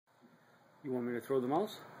You want me to throw the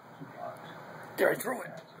mouse? There, I throw it.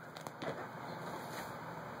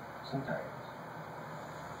 Sometimes.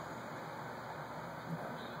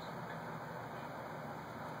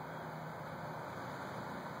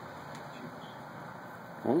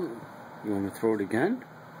 Oh, you want me to throw it again?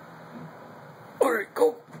 Alright,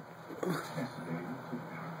 go!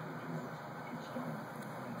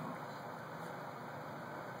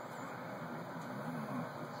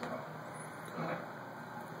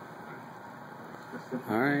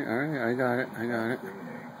 Alright, I got it.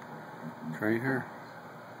 It's right here.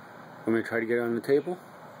 Want me to try to get it on the table?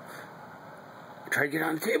 Try to get it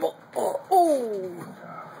on the table. Oh!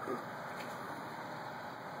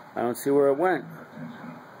 I don't see where it went.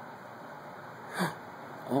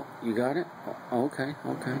 Oh, you got it? Oh, okay,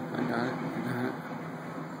 I got it.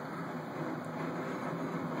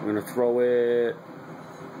 I'm gonna throw it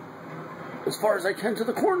as far as I can to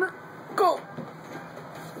the corner. Go!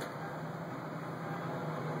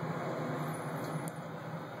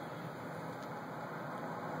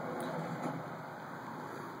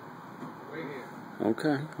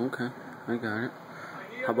 Okay, I got it.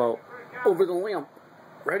 How about over the lamp?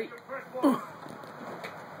 Ready? Oh!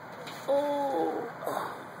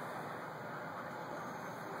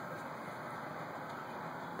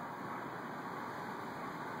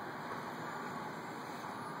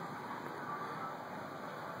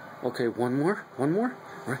 Okay, one more.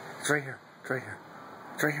 It's right here.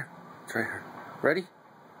 Ready?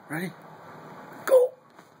 Go!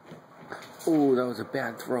 Oh, that was a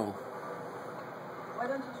bad throw. Why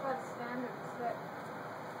don't you try the standard instead?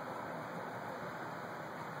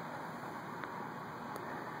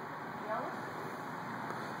 Yellow?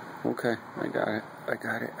 Okay, I got it.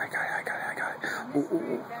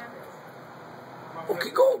 Ooh. Okay,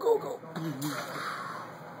 go. Well,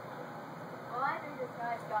 I think this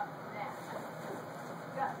guy's got finesse.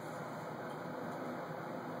 Guts.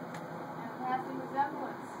 And passing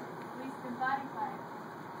resemblance. At least in body type.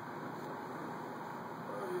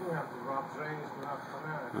 You don't have to rob trains to have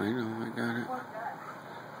fun. I know, I got it. Or guts.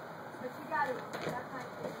 But you gotta admit, that kind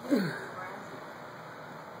of thing.